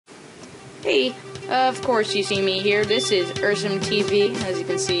Hey, of course you see me here. This is UrsomeTV, as you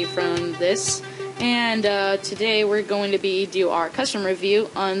can see from this. And today we're going to do our custom review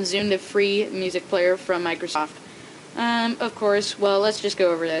on Zune, the free music player from Microsoft. Of course, well, let's just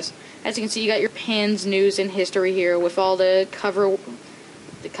go over this. As you can see, you got your pins, news, and history here with all the cover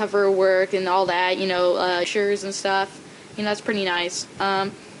work and all that, pictures and stuff. That's pretty nice.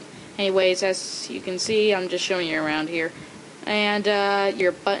 Anyways, as you can see, I'm just showing you around here. And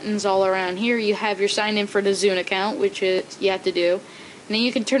your buttons all around here. You have your sign in for the Zune account, which is you have to do. And then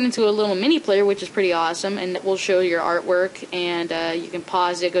you can turn into a little mini player, which is pretty awesome, and it will show your artwork, and you can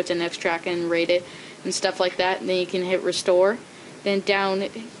pause it, go to the next track and rate it, and stuff like that. And then you can hit restore. Then down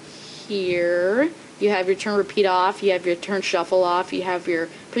here, you have your turn repeat off, you have your turn shuffle off, you have your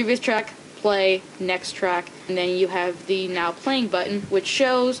previous track, play, next track, and then you have the now playing button, which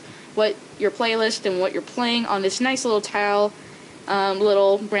shows what your playlist and what you're playing on this nice little tile,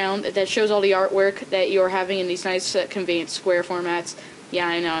 little brown that shows all the artwork that you're having in these nice convenient square formats. Yeah,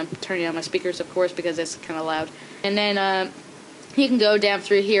 I know, I'm turning on my speakers, of course, because it's kind of loud. And then you can go down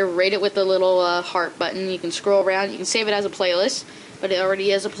through here, rate it with the little heart button. You can scroll around, you can save it as a playlist, but it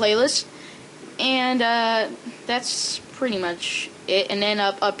already is a playlist. And that's pretty much it. And then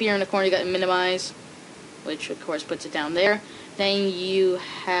up here in the corner you got minimize, which of course puts it down there. Then you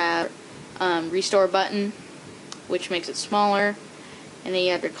have restore button, which makes it smaller. And then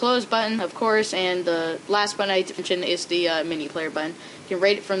you have your close button, of course, and the last button I mentioned is the mini player button. You can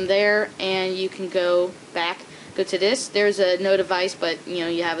rate it from there, and you can go back, go to this. There's no device, but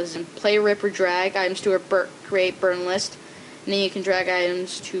you have a play, rip, or drag items to a create burn list. And then you can drag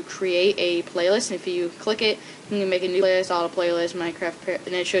items to create a playlist. And if you click it, you can make a new playlist, auto playlist, Minecraft,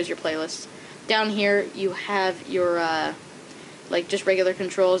 and it shows your playlists. Down here, you have your like just regular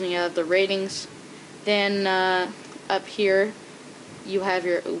controls, and you have the ratings. Then up here, you have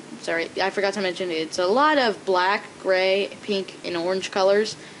your, sorry, I forgot to mention, it's a lot of black, gray, pink, and orange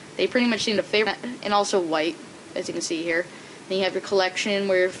colors. They pretty much seem to favor, and also white, as you can see here. Then you have your collection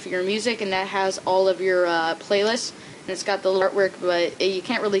for your music, and that has all of your playlists, and it's got the artwork, but you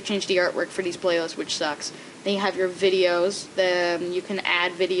can't really change the artwork for these playlists, which sucks. Then you have your videos, you can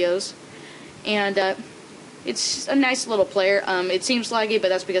add videos, and it's a nice little player. It seems laggy, but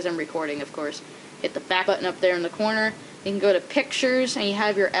that's because I'm recording, of course. Hit the back button up there in the corner. You can go to pictures, and you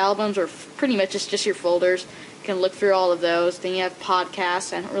have your albums, or pretty much it's just your folders. You can look through all of those. Then you have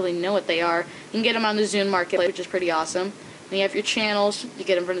podcasts. I don't really know what they are. You can get them on the Zune Marketplace, which is pretty awesome. Then you have your channels. You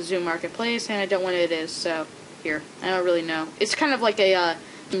get them from the Zune Marketplace, and I don't know what it is, so here. I don't really know. It's kind of like a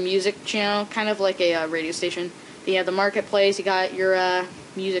music channel, kind of like a radio station. Then you have the Marketplace. You got your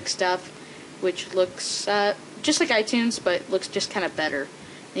music stuff, which looks just like iTunes, but looks just kind of better.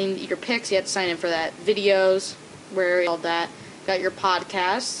 Then your picks, you have to sign in for that. Videos, where all that. Got your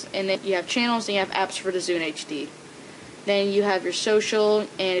podcasts, and then you have channels, and you have apps for the Zune HD. Then you have your social,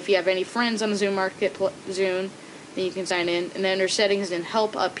 and if you have any friends on the Zune Zune, then you can sign in. And then under settings and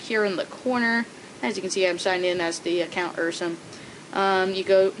help up here in the corner, as you can see, I'm signed in as the account Ursome. You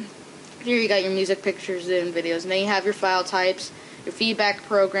go here, you got your music, pictures, and videos, and then you have your file types, your feedback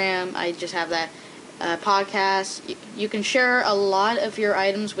program. I just have that. Podcasts. You can share a lot of your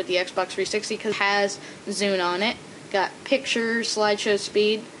items with the Xbox 360 because it has Zune on it. Got pictures, slideshow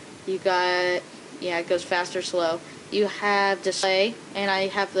speed. You got, yeah, it goes fast or slow. You have display, and I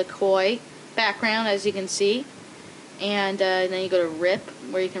have the koi background, as you can see. And then you go to rip,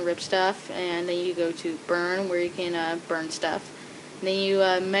 where you can rip stuff, and then you go to burn, where you can burn stuff. And then you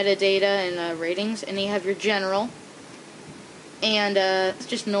metadata and ratings, and then you have your general. And it's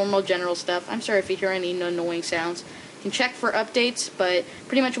just normal general stuff. I'm sorry if you hear any annoying sounds. You can check for updates, but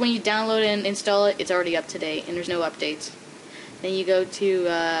pretty much when you download and install it, it's already up to date, and there's no updates. Then you go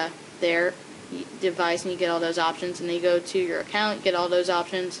to their device, and you get all those options. And then you go to your account, you get all those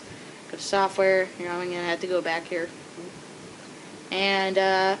options. Go to software. Here, I'm going to have to go back here. And,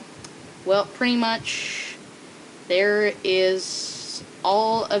 well, pretty much there is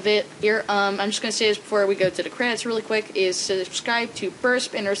all of it here. I'm just going to say this before we go to the credits really quick, is subscribe to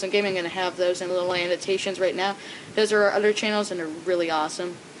birsp and Ursome Gaming. I'm going to have those in little annotations right now. Those are our other channels, and they're really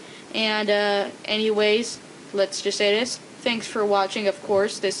awesome. And anyways, let's just say this. Thanks for watching, of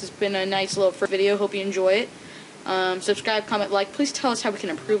course. This has been a nice little first video. Hope you enjoy it. Subscribe, comment, like. Please tell us how we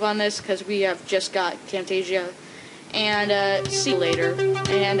can improve on this, because we have just got Camtasia. And see you later.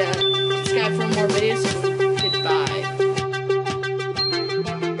 And subscribe for more videos.